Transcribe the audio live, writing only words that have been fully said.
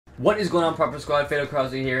What is going on, Proper Squad? Fatal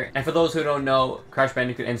Crosby here, and for those who don't know, Crash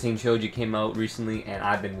Bandicoot and Sane Trilogy came out recently, and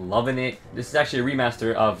I've been loving it. This is actually a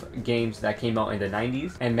remaster of games that came out in the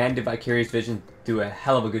 90s, and man, did Vicarious Vision do a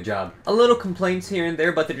hell of a good job. A little complaints here and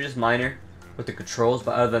there, but they're just minor with the controls,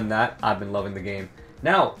 but other than that, I've been loving the game.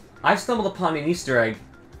 Now, I've stumbled upon an Easter egg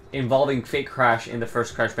involving Fake Crash in the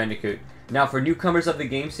first Crash Bandicoot. Now, for newcomers of the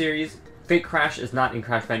game series, Fake Crash is not in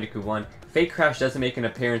Crash Bandicoot 1. Fake Crash doesn't make an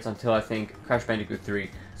appearance until, I think, Crash Bandicoot 3.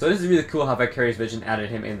 So this is really cool how Vicarious Vision added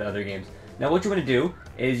him in the other games. Now what you want to do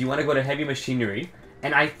is you want to go to Heavy Machinery,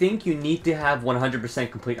 and I think you need to have 100%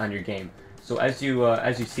 complete on your game. So as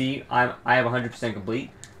you see, I have 100% complete.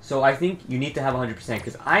 So I think you need to have 100%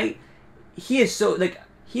 because he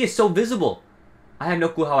is so visible. I have no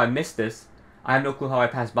clue how I missed this. I have no clue how I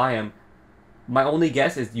passed by him. My only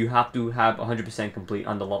guess is you have to have 100% complete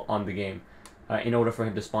on the game in order for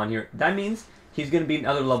him to spawn here. That means he's going to be in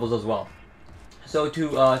other levels as well. So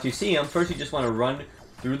to see him, first you just want to run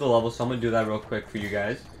through the level, so I'm going to do that real quick for you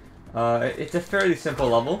guys. It's a fairly simple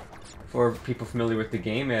level for people familiar with the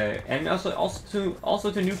game, and also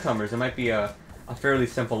to newcomers. It might be a fairly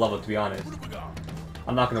simple level, to be honest.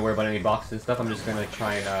 I'm not going to worry about any boxes and stuff. I'm just going to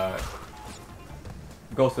try and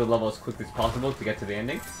go through the level as quickly as possible to get to the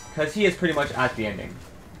ending, because he is pretty much at the ending.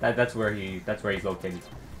 That's where he's located,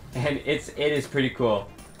 and it is pretty cool.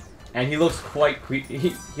 And he looks quite creepy.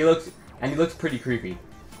 He looks pretty creepy.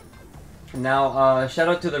 Now, shout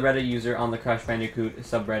out to the Reddit user on the Crash Bandicoot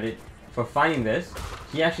subreddit for finding this.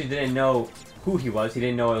 He actually didn't know who he was. He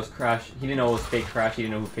didn't know it was Crash. He didn't know it was Fake Crash. He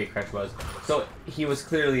didn't know who Fake Crash was. So he was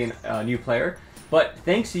clearly a new player. But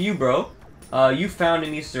thanks to you, bro, you found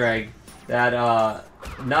an Easter egg that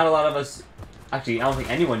not a lot of us, actually, I don't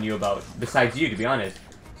think anyone knew about besides you, to be honest.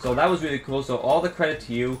 So that was really cool. So all the credit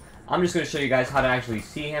to you. I'm just going to show you guys how to actually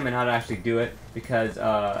see him and how to actually do it, because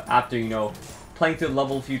after, you know, playing through the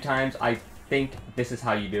level a few times, I think this is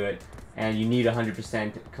how you do it, and you need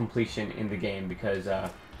 100% completion in the game, because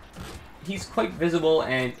he's quite visible,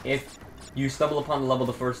 and if you stumble upon the level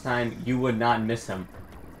the first time, you would not miss him.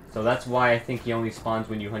 So that's why I think he only spawns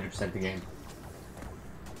when you 100% the game.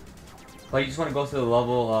 But you just want to go through the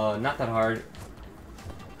level, not that hard.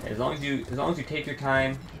 As long as you take your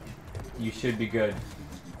time, you should be good.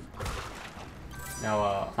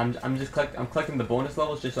 Now, I'm collecting the bonus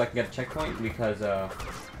levels just so I can get a checkpoint, because the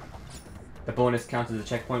bonus counts as a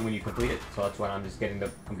checkpoint when you complete it. So that's why I'm just getting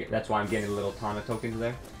that's why I'm getting the little Tana tokens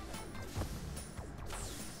there.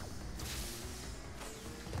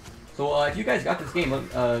 So if you guys got this game,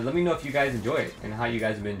 let me know if you guys enjoy it and how you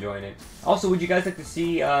guys have been enjoying it. Also, would you guys like to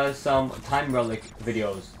see some time relic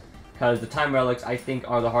videos? Because the time relics, I think,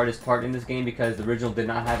 are the hardest part in this game, because the original did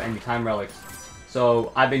not have any time relics.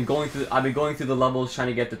 So I've been going through the levels trying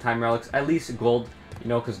to get the time relics, at least gold, you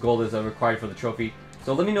know, because gold is required for the trophy.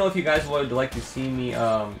 So let me know if you guys would like to see me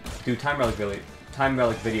do time relic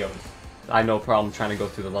videos. I have no problem trying to go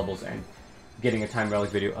through the levels and getting a time relic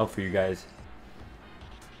video up for you guys.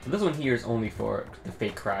 So this one here is only for the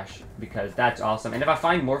Fake Crash, because that's awesome. And if I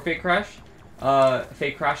find more Fake Crashes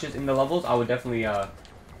in the levels, I would definitely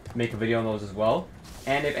make a video on those as well.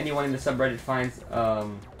 And if anyone in the subreddit finds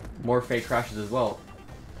more Fake Crashes as well,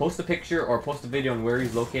 post a picture or post a video on where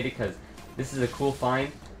he's located, because this is a cool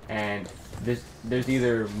find, and there's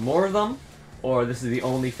either more of them or this is the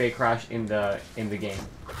only Fake Crash in the game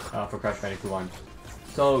for Crash Bandicoot 1.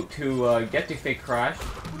 So to get to Fake Crash,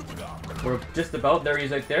 we're just about there.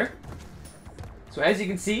 He's right there. So as you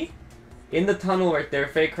can see, in the tunnel right there,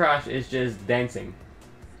 Fake Crash is just dancing,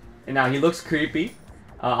 and now he looks creepy.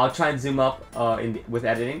 I'll try and zoom up with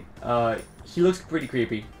editing. He looks pretty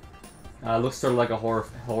creepy. Looks sort of like a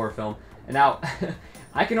horror film. And now,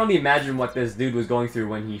 I can only imagine what this dude was going through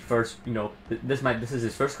when he first, you know, this is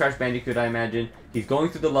his first Crash Bandicoot, I imagine. He's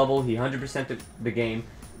going through the level, he 100%ed the game,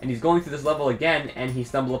 and he's going through this level again, and he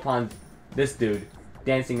stumbled upon this dude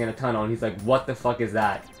dancing in a tunnel, and he's like, what the fuck is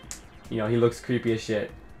that? You know, he looks creepy as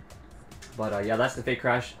shit. But yeah, that's the Fake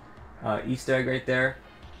Crash Easter egg right there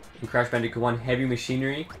in Crash Bandicoot 1 Heavy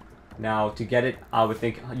Machinery. Now, to get it, I would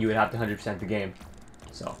think you would have to 100% the game.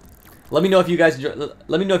 So, let me know if you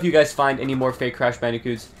guys find any more Fake Crash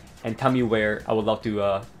Bandicoots, and tell me where. I would love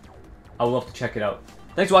to check it out.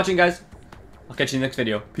 Thanks for watching, guys. I'll catch you in the next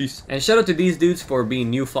video. Peace. And shout out to these dudes for being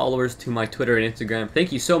new followers to my Twitter and Instagram.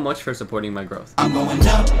 Thank you so much for supporting my growth. I'm going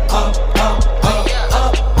up, up, up.